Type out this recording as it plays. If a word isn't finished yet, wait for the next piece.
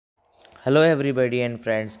Hello everybody and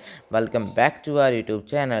friends, welcome back to our YouTube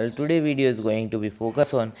channel. Today video is going to be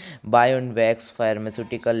focused on Biondvax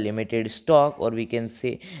Pharmaceutical Limited stock, or we can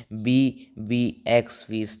say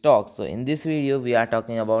BVXV stock. So in this video we are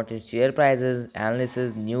talking about its share prices,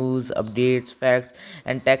 analysis, news, updates, facts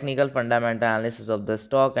and technical fundamental analysis of the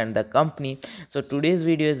stock and the company. So today's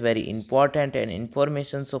video is very important and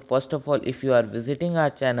information. So first of all, if you are visiting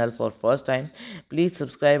our channel for first time, please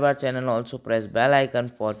subscribe our channel, also press bell icon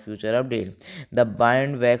for future update. The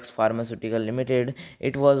Biondvax Pharmaceutical Limited,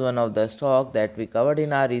 it was one of the stock that we covered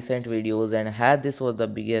in our recent videos, and had this was the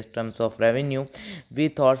biggest terms of revenue, we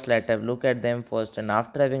thought let us look at them first, and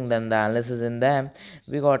after having done the analysis in them,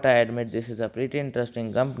 we gotta admit this is a pretty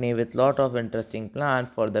interesting company with lot of interesting plans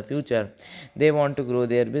for the future. They want to grow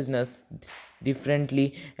their business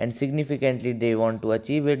differently and significantly. They want to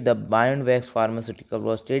achieve it. The Biondvax Pharmaceutical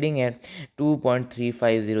was trading at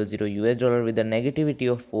 2.3500 US dollar with a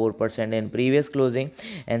negativity of 4% in previous closing,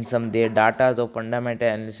 and some their data of fundamental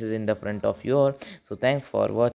analysis in the front of your. So thanks for watching.